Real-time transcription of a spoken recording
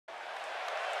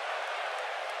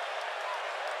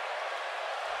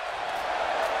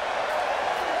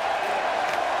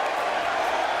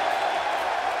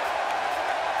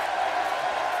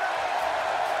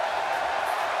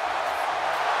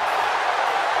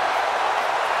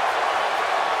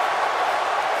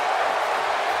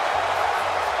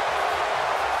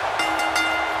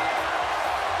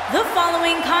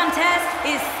following contest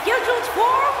is scheduled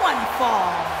for one fall.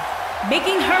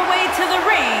 Making her way to the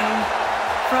ring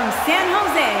from San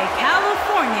Jose,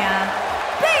 California,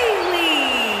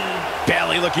 Bayley.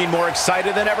 Bayley looking more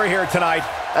excited than ever here tonight.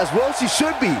 As well as she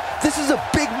should be. This is a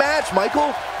big match,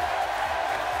 Michael.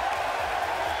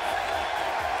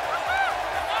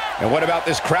 And what about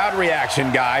this crowd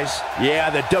reaction, guys? Yeah,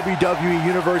 the WWE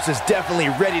Universe is definitely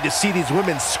ready to see these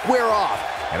women square off.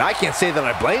 And I can't say that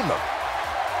I blame them.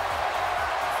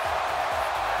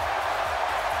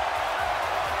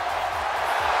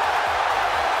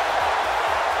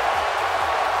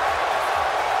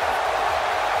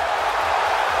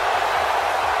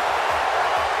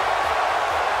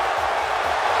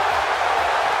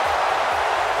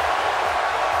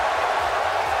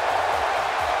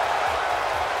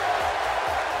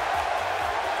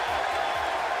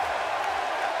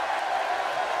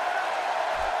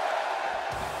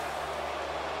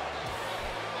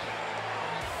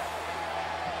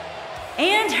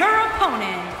 And her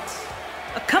opponent,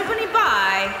 accompanied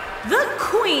by the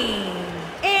Queen,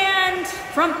 and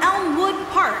from Elmwood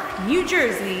Park, New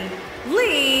Jersey,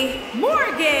 Lee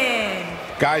Morgan.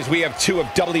 Guys, we have two of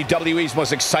WWE's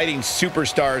most exciting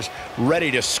superstars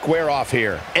ready to square off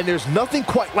here. And there's nothing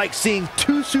quite like seeing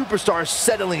two superstars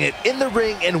settling it in the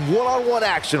ring in one-on-one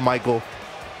action, Michael.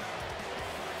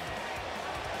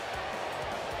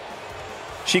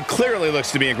 She clearly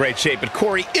looks to be in great shape, but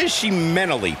Corey, is she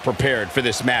mentally prepared for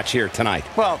this match here tonight?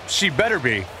 Well, she better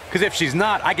be, because if she's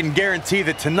not, I can guarantee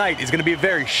that tonight is going to be a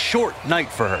very short night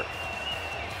for her.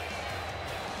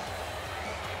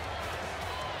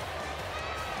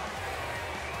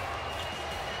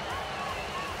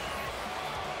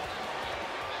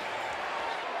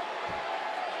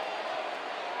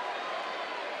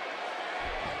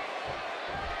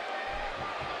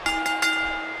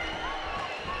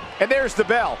 And there's the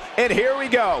bell, and here we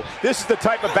go. This is the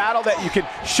type of battle that you can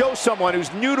show someone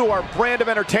who's new to our brand of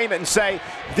entertainment and say,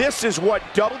 this is what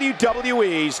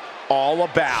WWE's all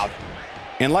about.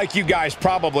 And like you guys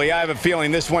probably, I have a feeling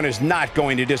this one is not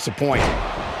going to disappoint.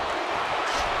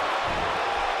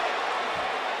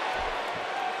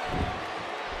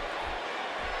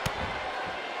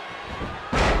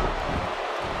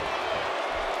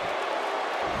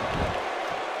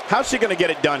 How's she gonna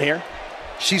get it done here?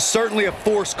 She's certainly a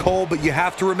force, Cole, but you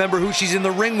have to remember who she's in the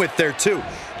ring with there, too.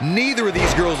 Neither of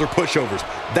these girls are pushovers,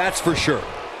 that's for sure.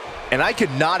 And I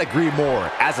could not agree more.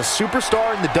 As a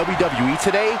superstar in the WWE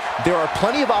today, there are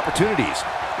plenty of opportunities.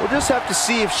 We'll just have to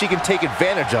see if she can take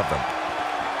advantage of them.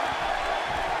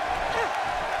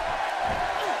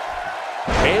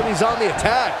 Bayley's on the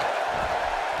attack.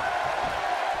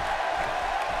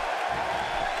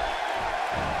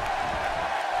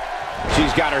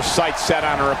 She's got her sights set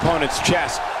on her opponent's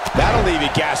chest. That'll leave you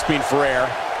gasping for air.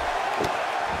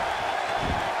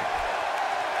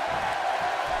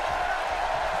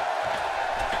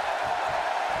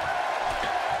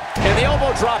 And the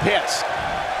elbow drop hits.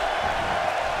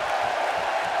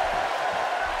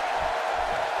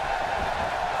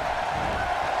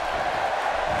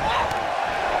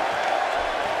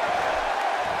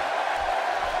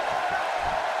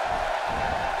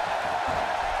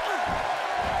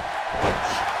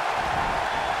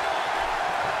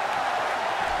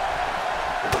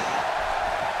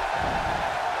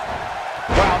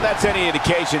 That's any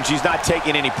indication she's not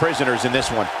taking any prisoners in this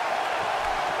one.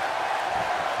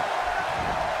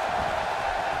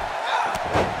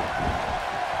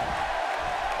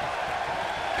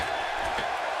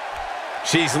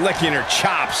 She's licking her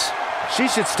chops. She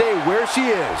should stay where she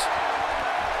is.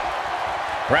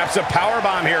 Perhaps a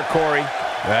powerbomb here, Corey.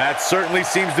 That certainly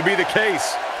seems to be the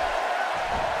case.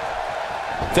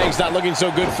 Things not looking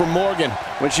so good for Morgan.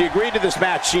 When she agreed to this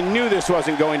match, she knew this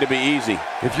wasn't going to be easy.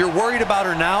 If you're worried about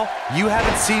her now, you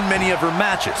haven't seen many of her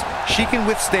matches. She can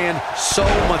withstand so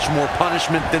much more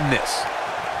punishment than this.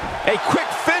 A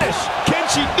quick finish. Can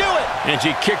she do it? And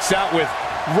she kicks out with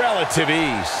relative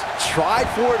ease. Tried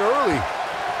for it early.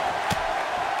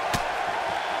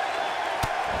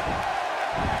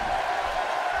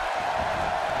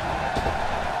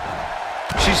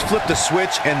 She's flipped a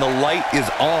switch and the light is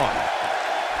on.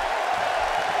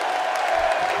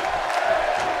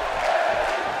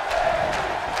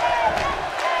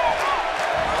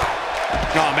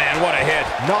 Oh, man, what a hit.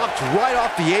 Knocked right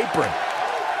off the apron.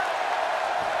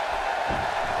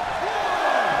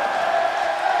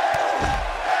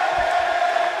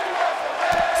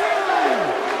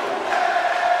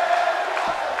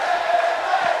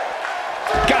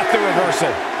 Got the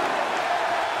reversal.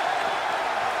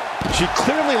 She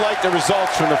clearly liked the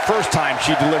results from the first time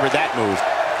she delivered that move.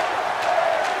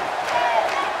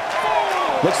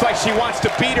 Looks like she wants to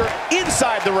beat her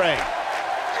inside the ring.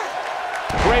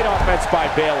 Great offense by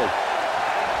Bayley.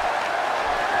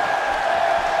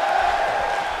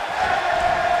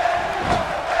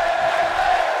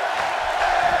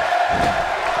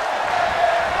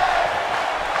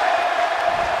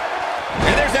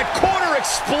 And there's that corner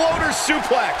exploder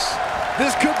suplex.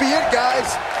 This could be it,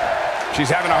 guys. She's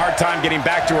having a hard time getting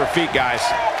back to her feet, guys.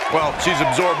 Well, she's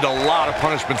absorbed a lot of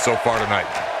punishment so far tonight.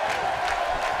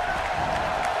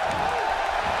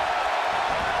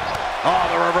 Oh,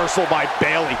 the reversal by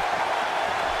Bayley.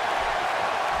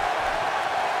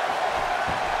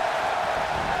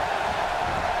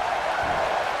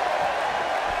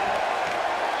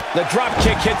 The drop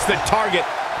kick hits the target.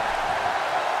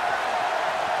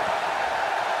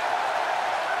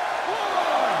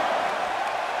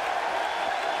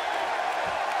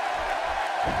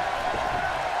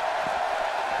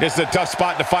 This is a tough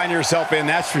spot to find yourself in,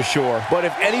 that's for sure. But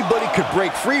if anybody could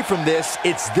break free from this,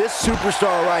 it's this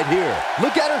superstar right here.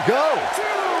 Look at her go.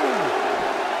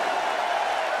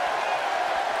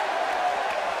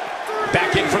 2.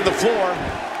 Back in from the floor.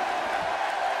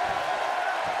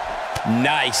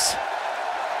 Nice.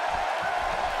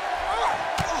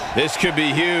 This could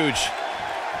be huge.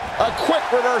 A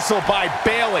quick reversal by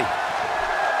Bayley.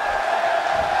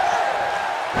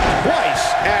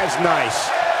 Twice as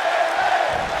nice.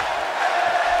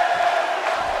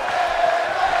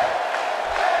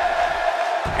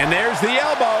 And there's the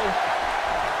elbow.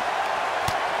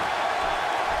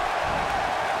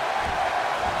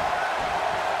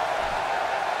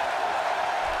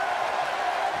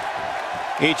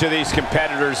 Each of these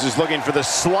competitors is looking for the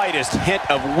slightest hint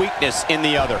of weakness in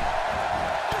the other.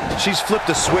 She's flipped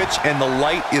a switch and the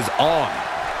light is on.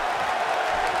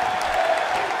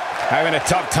 Having a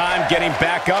tough time getting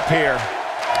back up here.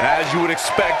 As you would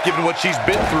expect, given what she's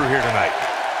been through here tonight.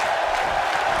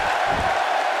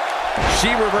 She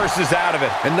reverses out of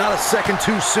it. And not a second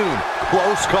too soon.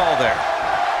 Close call there.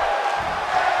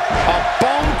 A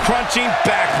bone-crunching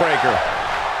backbreaker.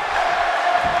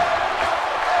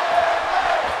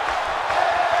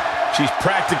 She's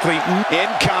practically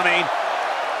incoming.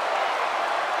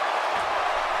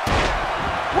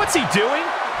 What's he doing?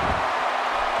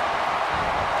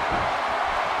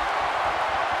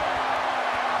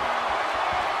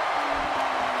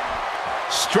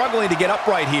 Struggling to get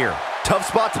upright here. Tough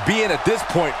spot to be in at this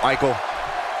point, Michael.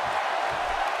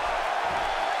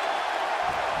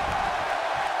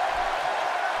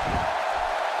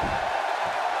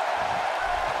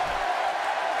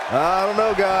 I don't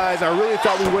know, guys. I really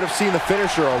thought we would have seen the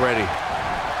finisher already.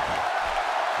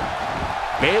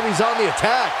 Bayley's on the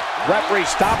attack. Referee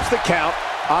stops the count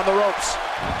on the ropes.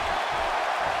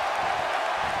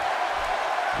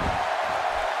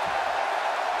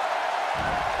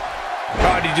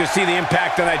 Oh, did you see the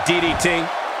impact on that DDT?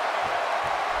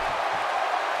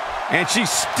 And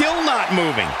she's still not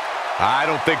moving. I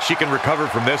don't think she can recover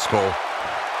from this, Cole.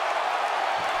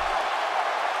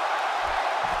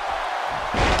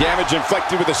 Damage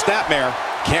inflicted with a snapmare.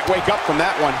 Can't wake up from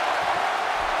that one.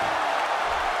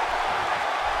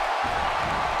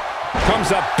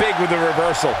 Comes up big with the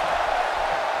reversal.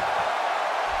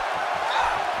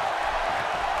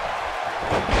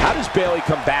 How does Bayley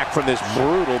come back from this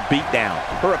brutal beatdown?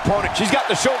 Her opponent, she's got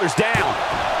the shoulders down.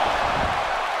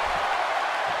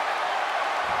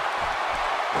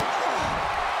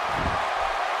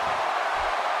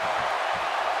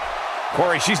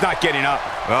 Corey, she's not getting up.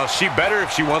 Well, she better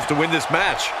if she wants to win this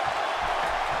match.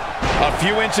 A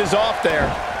few inches off there.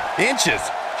 Inches?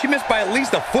 She missed by at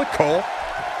least a foot, Cole.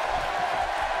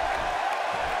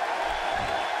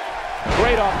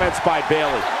 Great offense by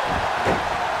Bayley.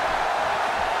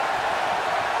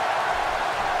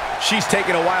 She's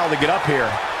taking a while to get up here.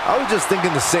 I was just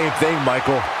thinking the same thing,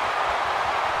 Michael.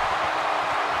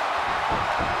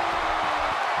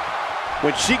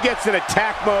 When she gets in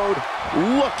attack mode,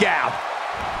 look out.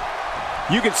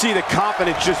 You can see the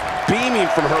confidence just beaming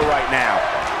from her right now.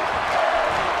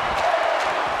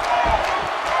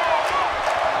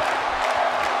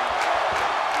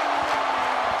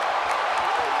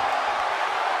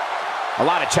 A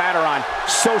lot of chatter on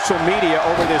social media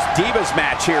over this Divas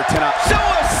match here tonight.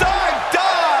 Suicide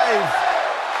dive!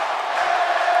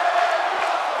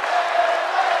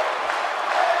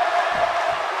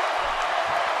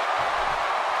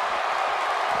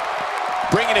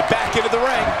 Bringing it back into the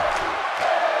ring.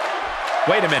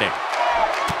 Wait a minute.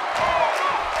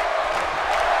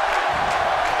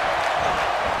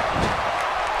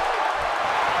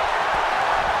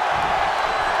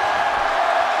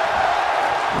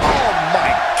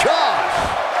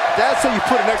 That's how you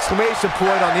put an exclamation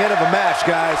point on the end of a match,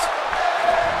 guys.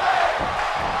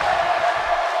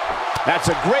 That's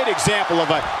a great example of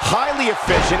a highly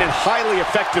efficient and highly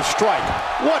effective strike.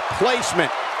 What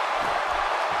placement.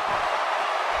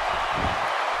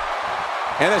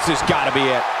 And this has got to be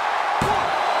it. 1,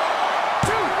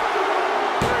 2,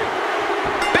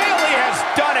 3. Bayley has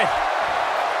done it.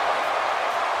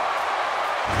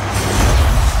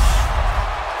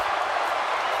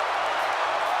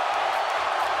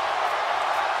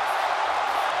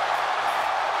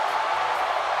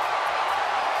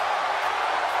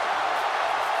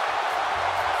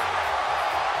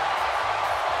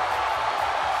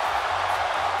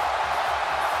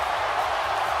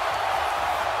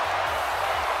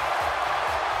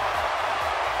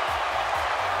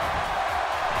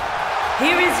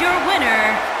 Here is your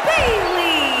winner,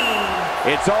 Bayley.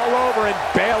 It's all over and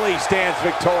Bayley stands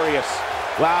victorious.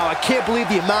 Wow, I can't believe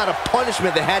the amount of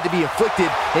punishment that had to be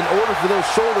inflicted in order for those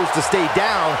shoulders to stay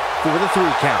down for the 3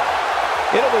 count.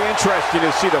 It'll be interesting to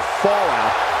see the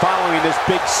fallout following this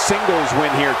big singles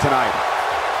win here tonight.